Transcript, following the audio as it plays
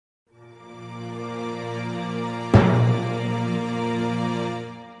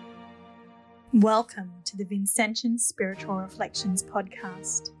Welcome to the Vincentian Spiritual Reflections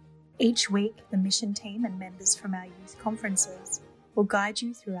podcast. Each week, the mission team and members from our youth conferences will guide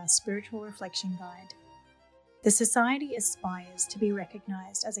you through our spiritual reflection guide. The Society aspires to be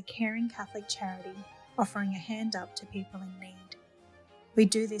recognised as a caring Catholic charity offering a hand up to people in need. We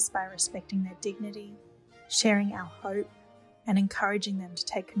do this by respecting their dignity, sharing our hope, and encouraging them to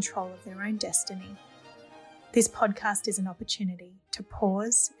take control of their own destiny. This podcast is an opportunity to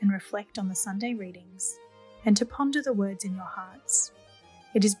pause and reflect on the Sunday readings and to ponder the words in your hearts.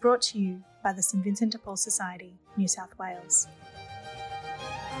 It is brought to you by the St Vincent de Paul Society, New South Wales.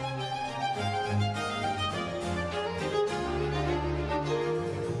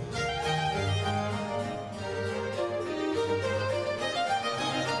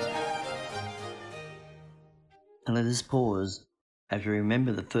 And let us pause as we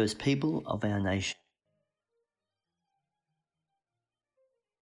remember the first people of our nation.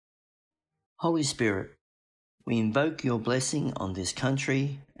 Holy Spirit, we invoke your blessing on this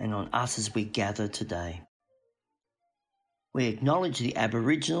country and on us as we gather today. We acknowledge the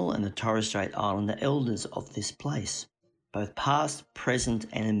Aboriginal and the Torres Strait Islander elders of this place, both past, present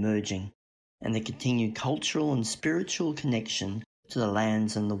and emerging, and the continued cultural and spiritual connection to the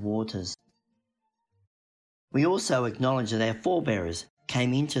lands and the waters. We also acknowledge that our forebears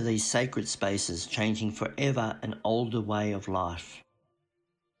came into these sacred spaces, changing forever an older way of life.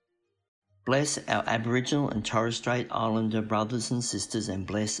 Bless our Aboriginal and Torres Strait Islander brothers and sisters and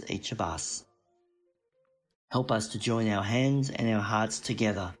bless each of us. Help us to join our hands and our hearts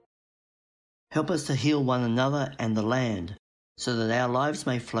together. Help us to heal one another and the land so that our lives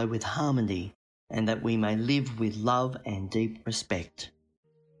may flow with harmony and that we may live with love and deep respect.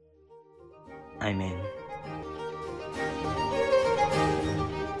 Amen.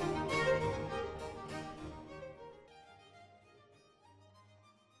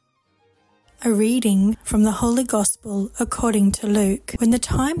 A reading from the Holy Gospel according to Luke. When the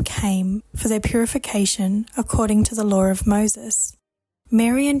time came for their purification according to the law of Moses,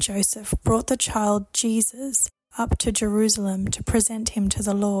 Mary and Joseph brought the child Jesus up to Jerusalem to present him to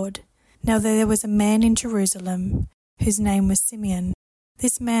the Lord. Now there was a man in Jerusalem whose name was Simeon.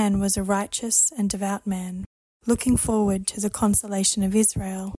 This man was a righteous and devout man, looking forward to the consolation of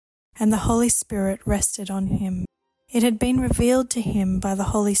Israel, and the Holy Spirit rested on him. It had been revealed to him by the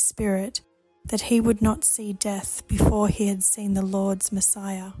Holy Spirit that he would not see death before he had seen the Lord's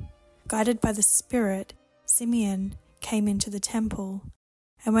Messiah. Guided by the Spirit, Simeon came into the temple,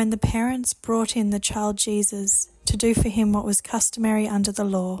 and when the parents brought in the child Jesus to do for him what was customary under the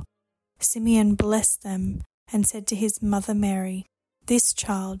law, Simeon blessed them and said to his mother Mary, "This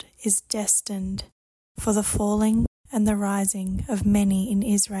child is destined for the falling and the rising of many in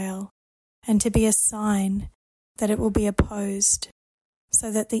Israel, and to be a sign that it will be opposed, so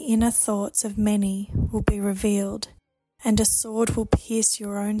that the inner thoughts of many will be revealed, and a sword will pierce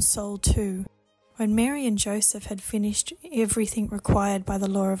your own soul too." When Mary and Joseph had finished everything required by the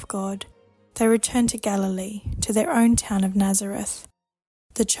law of God, they returned to Galilee, to their own town of Nazareth.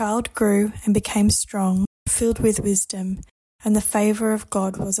 The child grew and became strong, filled with wisdom, and the favour of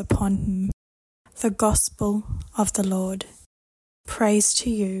God was upon him. The Gospel of the Lord. Praise to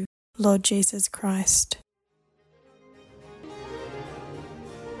you, Lord Jesus Christ.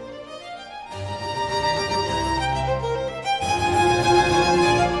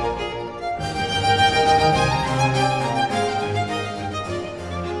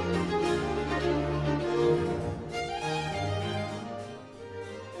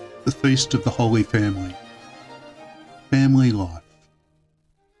 The Feast of the Holy Family. Family life.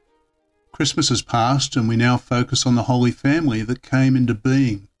 Christmas has passed and we now focus on the Holy Family that came into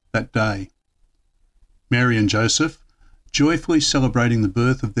being that day. Mary and Joseph joyfully celebrating the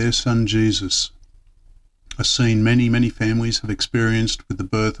birth of their son Jesus, a scene many families have experienced with the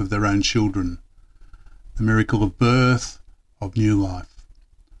birth of their own children, the miracle of birth, of new life.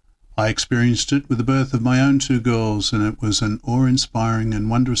 I experienced it with the birth of my own two girls, and it was an awe-inspiring and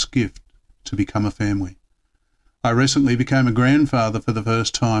wondrous gift to become a family. I recently became a grandfather for the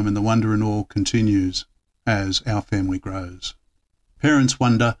first time, and the wonder and awe continues as our family grows. Parents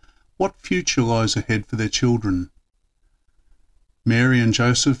wonder what future lies ahead for their children. Mary and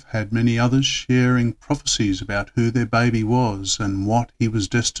Joseph had many others sharing prophecies about who their baby was and what he was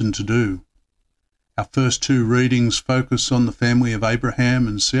destined to do. Our first two readings focus on the family of Abraham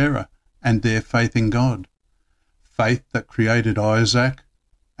and Sarah and their faith in God, faith that created Isaac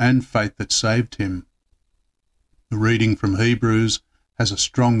and faith that saved him. The reading from Hebrews has a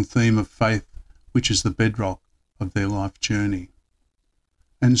strong theme of faith, which is the bedrock of their life journey.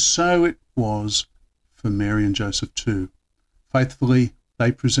 And so it was for Mary and Joseph too. Faithfully,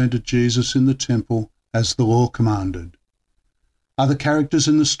 they presented Jesus in the temple as the law commanded. Other characters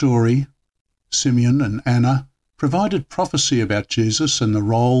in the story, Simeon and Anna, provided prophecy about Jesus and the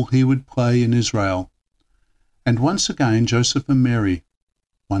role he would play in Israel. And once again, Joseph and Mary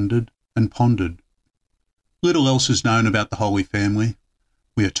wondered and pondered. Little else is known about the Holy Family.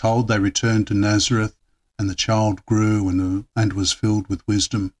 We are told they returned to Nazareth, and the child grew and was filled with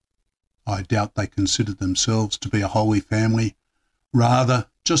wisdom. I doubt they considered themselves to be a holy family, rather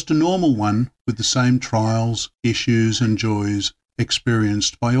just a normal one with the same trials, issues and joys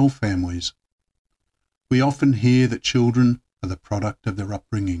experienced by all families. We often hear that children are the product of their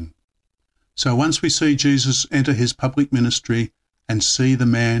upbringing. So once we see Jesus enter his public ministry and see the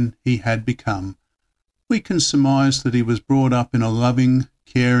man he had become, we can surmise that he was brought up in a loving,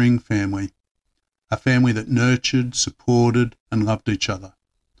 caring family, a family that nurtured, supported and loved each other,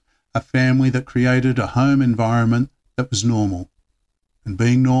 a family that created a home environment that was normal. And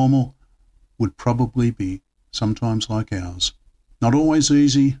being normal would probably be sometimes like ours. Not always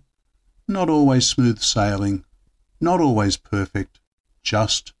easy, not always smooth sailing, not always perfect,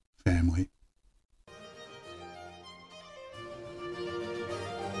 just family.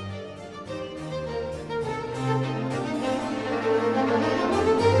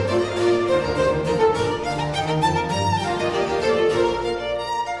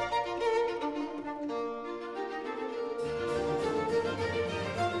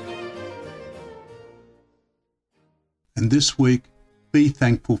 And this week, be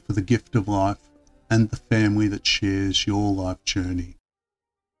thankful for the gift of life and the family that shares your life journey.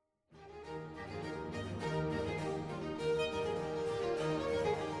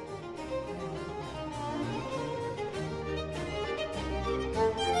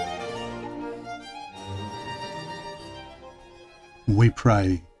 We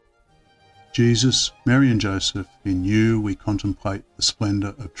pray, Jesus, Mary and Joseph, in you we contemplate the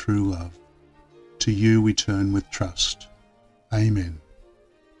splendour of true love. To you we turn with trust. Amen.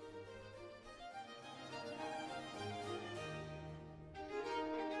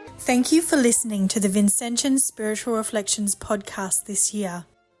 Thank you for listening to the Vincentian Spiritual Reflections podcast this year.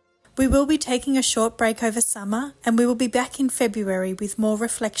 We will be taking a short break over summer and we will be back in February with more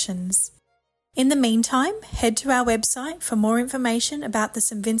reflections. In the meantime, head to our website for more information about the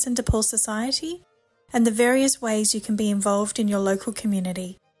St Vincent de Paul Society and the various ways you can be involved in your local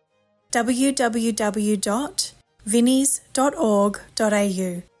community.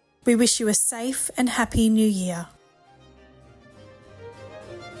 www.vinnies.org.au. We wish you a safe and happy new year.